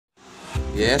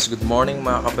Yes, good morning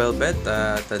mga kabelbet.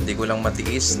 At hindi ko lang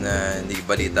matiis na hindi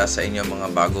balita sa inyo mga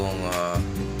bagong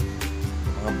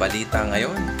mga balita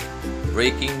ngayon.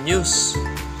 Breaking news.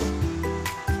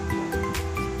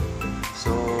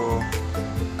 So,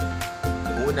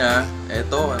 una,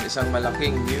 ito ang isang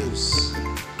malaking news.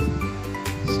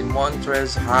 Si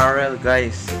Montrezl Harrell,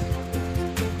 guys,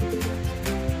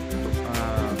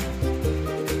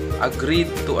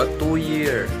 agreed to a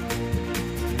 2-year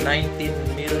 19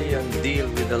 million deal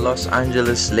with the Los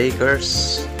Angeles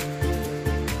Lakers.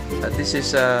 This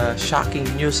is shocking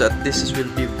news at this will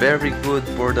be very good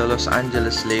for the Los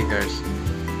Angeles Lakers,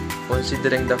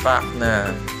 considering the fact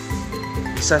na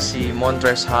isa si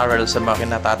Montrezl Harrell sa mga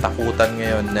kinatatakutan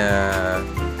ngayon na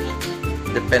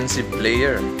defensive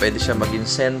player. Pwede siya maging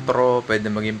sentro, pwede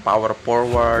maging power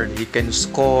forward, he can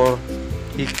score,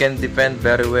 he can defend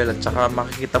very well, at saka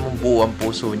makikita mong buo ang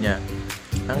puso niya.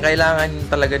 Ang kailangan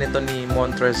talaga nito ni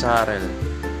Montrezl Harrell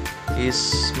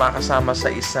is makasama sa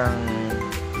isang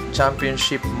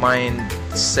championship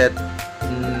mindset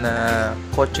na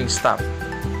coaching staff,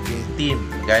 yung team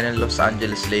gaya ng Los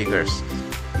Angeles Lakers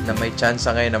na may chance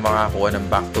ngayon na makakuha ng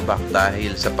back-to-back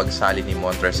dahil sa pagsali ni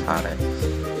Montrezl Harrell.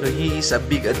 So he is a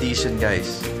big addition,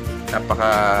 guys.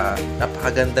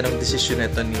 Napakaganda ng desisyon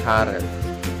nito ni Harrell.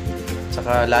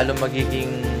 Saka lalo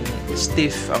magiging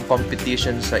stiff ang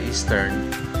competition sa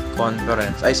Eastern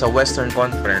Conference, sa Western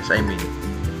Conference,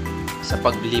 sa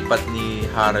paglipat ni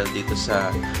Harrell dito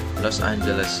sa Los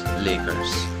Angeles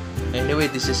Lakers. Anyway,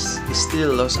 this is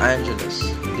still Los Angeles.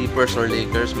 Clippers or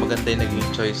Lakers, maganda yung naging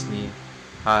choice ni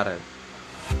Harrell.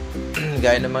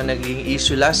 Gaya namang naging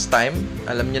issue last time,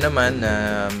 alam niyo naman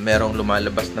na merong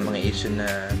lumalabas na mga issue na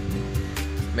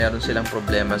meron silang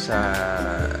problema sa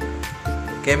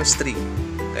chemistry.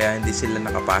 Kaya hindi sila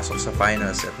nakapasok sa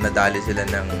finals at nadali sila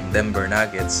ng Denver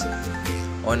Nuggets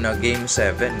on Game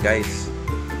 7, guys.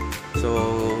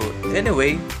 So,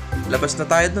 anyway, labas na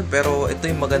tayo dun, pero ito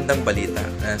yung magandang balita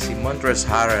na si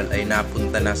Montrezl Harrell ay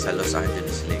napunta na sa Los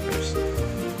Angeles Lakers.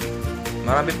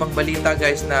 Marami pang balita,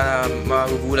 guys, na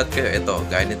magugulat kayo. Ito,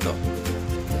 gaya nito.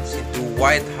 Si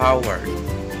Dwight Howard.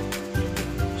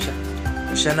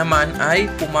 Siya naman ay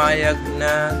pumayag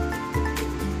na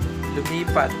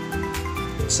lumipat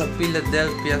sa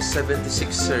Philadelphia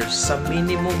 76ers sa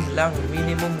minimum,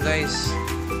 guys.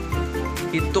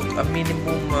 He took a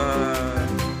minimum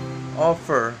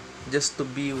offer just to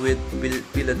be with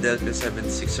Philadelphia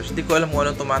 76ers. Hindi ko alam kung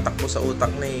anong tumatakbo sa utak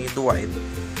ni Dwight,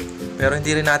 pero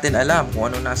hindi rin natin alam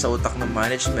kung anong nasa utak ng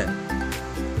management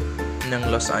ng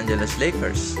Los Angeles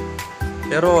Lakers.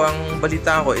 Pero ang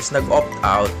balita ko is nag-opt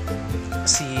out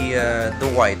si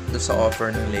Dwight do sa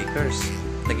offer ng Lakers.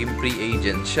 Naging free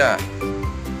agent siya,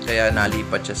 kaya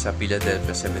nalipat siya sa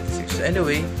Philadelphia 76ers.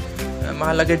 Anyway,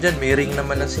 mahalaga dyan, may ring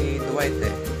naman na si Dwight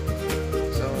eh.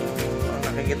 So, ang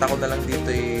nakikita ko na lang dito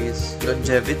is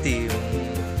longevity, yung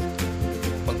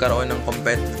magkaroon ng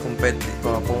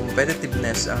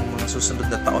competitiveness ang mga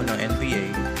susunod na taon ng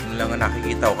NBA. Yun lang ang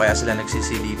nakikita ko, kaya sila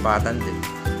nagsisilipatan din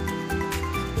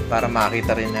para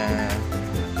makita rin na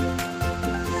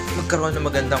magkaroon ng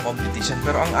magandang competition.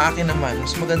 Pero ang akin naman,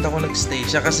 mas maganda kung nag-stay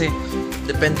siya kasi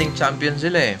defending champion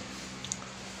sila eh.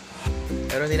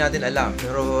 Pero hindi natin alam.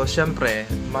 Pero syempre,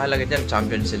 mahalaga dyan,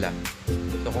 champion sila.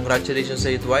 So congratulations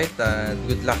sa Dwight at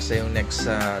good luck sa yung next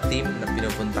team na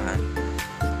pinupuntahan.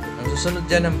 Ang susunod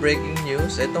dyan ng breaking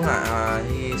news, ito nga,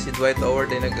 si Dwight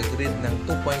Howard ay nag-agreed ng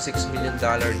 $2.6 million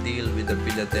deal with the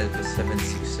Philadelphia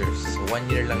 76ers. So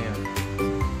 1 year lang yun.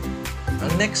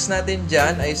 Ang next natin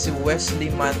dyan ay si Wesley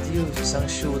Matthews, isang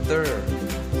shooter,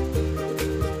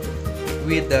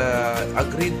 with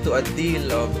agreed to a deal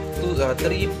of $3.6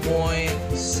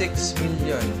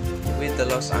 million with the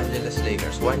Los Angeles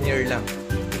Lakers. 1 year lang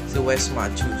si Wes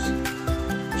Matthews.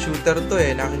 Shooter to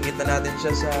eh, nakikita natin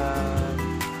siya sa,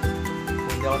 kung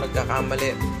hindi ako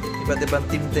nagkakamali, iba't ibang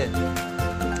team din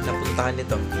napuntahan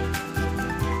nito.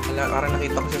 Parang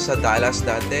nakita ko siya sa Dallas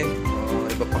dati o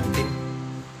iba pang team.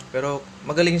 Pero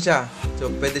magaling siya.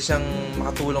 So pwede siyang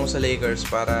makatulong sa Lakers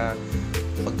para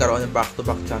magkaroon ng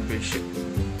back-to-back championship.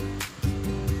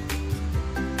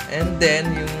 And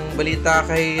then yung balita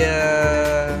kay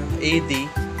AD.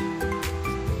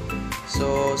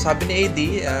 So sabi ni AD,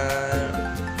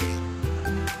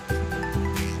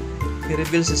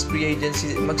 i-reveal sa free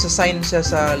agency, magsasign siya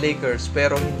sa Lakers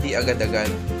pero hindi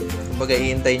agad-agad. Kumbaga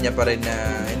iintay niya pa rin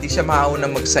na hindi siya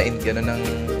maaunang mag-sign gano'n ng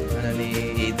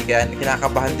kaya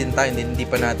kinakabahan din tayo, hindi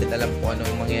pa natin alam kung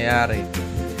anong mangyayari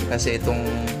kasi itong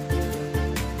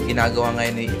ginagawa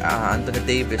ngayon ni Anthony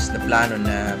Davis na plano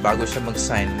na bago siya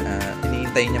mag-sign,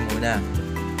 hinihintay niya muna.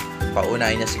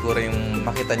 Paunahin niya siguro yung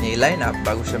makita niya yung lineup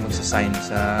bago siya magsasign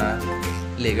sa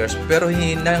Lakers. Pero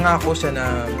nangako siya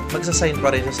na magsasign pa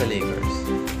rin siya sa Lakers.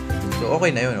 So okay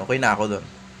na yun, okay na ako doon.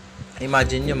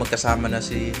 Imagine nyo, magkasama na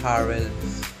si Harrell,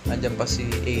 andyan pa si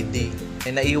AD.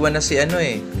 Naiwan na si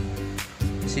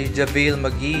si JaVale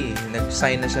McGee,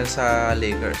 nag-sign na siya sa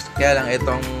Lakers. Kaya lang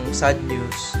itong sad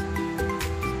news.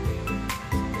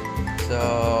 So,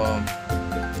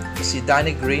 si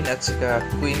Danny Green at saka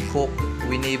Quinn Cook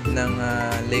winave ng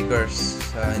Lakers.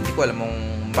 Hindi ko alam kung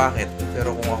bakit,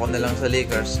 pero kung ako na lang sa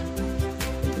Lakers,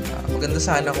 maganda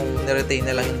sana kung niretain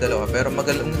na lang yung dalawa. Pero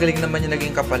magaling naman yung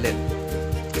naging kapalit.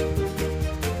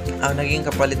 Ang naging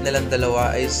kapalit nilang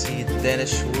dalawa ay si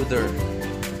Dennis Schroeder.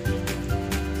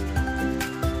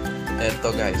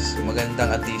 Eto guys, magandang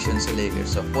addition sa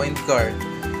Lakers. So, point guard.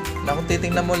 Na kung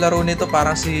titingnan mo laro nito,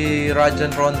 parang si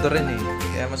Rajon Rondo rin eh.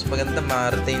 Kaya mas maganda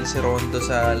ma-retain si Rondo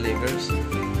sa Lakers.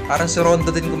 Parang si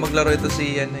Rondo din kung maglaro ito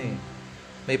si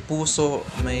may puso,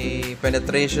 may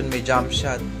penetration, may jump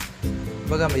shot.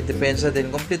 Baga may depensa din.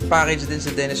 Complete package din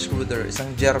si Dennis Schroeder, isang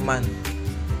German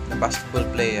na basketball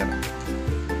player.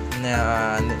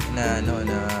 Yan,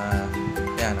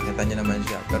 nakita niyo naman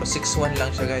siya. Pero 6'1 lang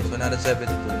siya guys, 172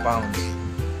 pounds.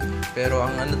 Pero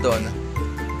ang doon,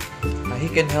 he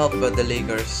can help the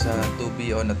Lakers to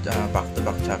be on a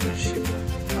back-to-back championship.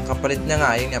 Ang kapalit niya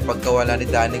nga, yun nga, pagkawala ni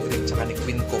Danny Green at ni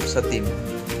Quinn Cook sa team.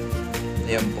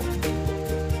 Ayan po.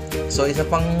 So, isa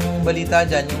pang balita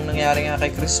dyan, yung nangyari nga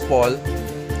kay Chris Paul,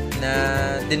 na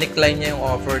dinecline niya yung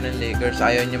offer ng Lakers.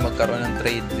 Ayaw niya magkaroon ng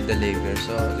trade with the Lakers.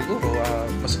 So, siguro,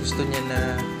 mas gusto niya na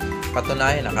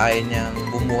patunayan na kaya niyang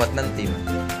bumuhat ng team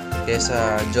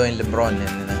kaysa join LeBron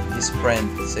and his friend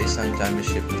sa isang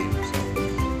championship team. So,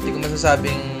 hindi ko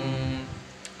masasabing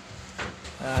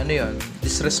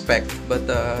disrespect, but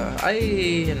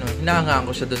hinahangaan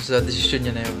ko siya doon sa decision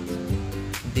niya na yun.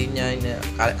 Hindi niya,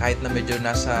 kahit na medyo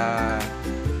nasa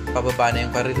pababa na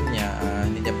yung career niya,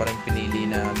 hindi niya pa rin pinili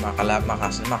na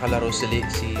makalaro si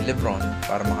LeBron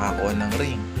para makakuha ng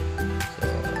ring.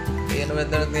 Yan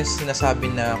naman yung sinasabi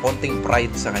na konting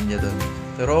pride sa kanya doon.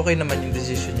 Pero okay naman yung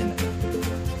decision niya na.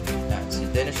 Yan, si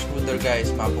Dennis Schroeder guys,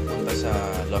 mapupunta sa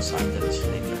Los Angeles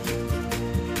Lakers.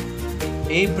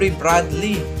 Avery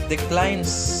Bradley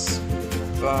declines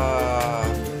 $5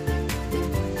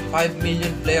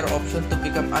 million player option to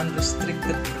become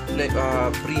unrestricted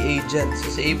free agent.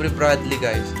 So, si Avery Bradley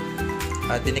guys,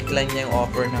 dinecline niya yung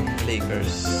offer ng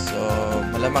Lakers. So,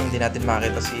 malamang di natin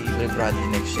makita si Avery Bradley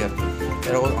next year.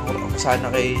 Pero ako sana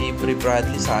kay Avery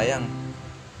Bradley, sayang.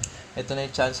 Ito na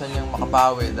yung chance niyang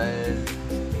makabawi dahil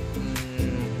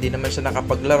hindi naman siya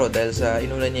nakapaglaro dahil sa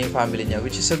inuna niya yung family niya,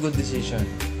 which is a good decision.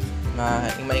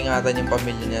 Maingatan yung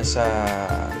pamilya niya sa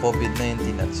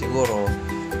COVID-19 at siguro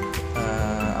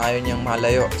ayaw niyang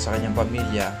malayo sa kanyang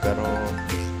pamilya. Pero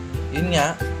yun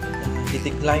nga, he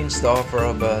declines the offer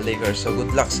of Lakers. So,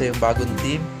 good luck sa yung bagong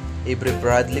team, Avery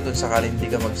Bradley, kung sakaling hindi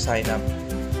ka mag-sign up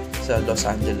sa Los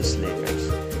Angeles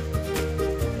Lakers.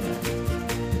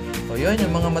 O yun, yung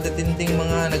mga matitinding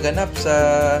mga naganap sa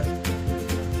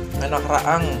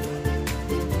nakaraang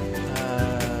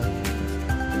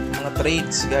mga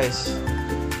trades, guys.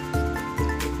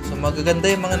 So,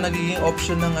 magaganda yung mga nagiging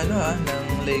option ng ng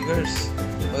Lakers.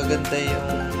 Magaganda yung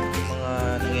mga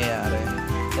nangyayari.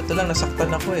 Ito lang,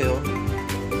 nasaktan ako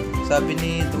Sabi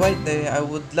ni Dwight I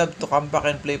would love to come back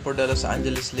and play for the Los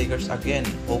Angeles Lakers again,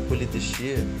 hopefully this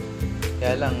year.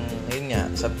 Kaya lang, yun nga,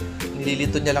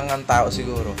 nililito niya lang ang tao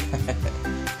siguro.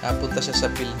 Napunta siya sa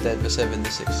Philadelphia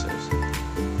 76ers.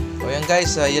 O yan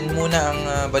guys, yan muna ang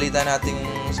balita natin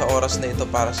sa oras na ito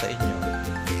para sa inyo.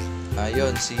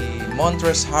 Yun, si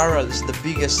Montrezl Harrell is the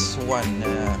biggest one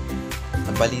na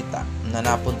balita na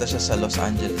napunta siya sa Los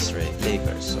Angeles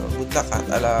Lakers. So, good luck at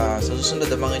sa susunod,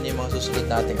 abangan niyo yung mga susunod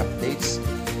nating updates.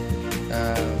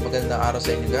 Magandang araw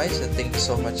sa inyo guys, and thank you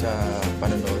so much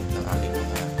panonood ng aking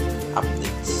mga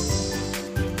updates.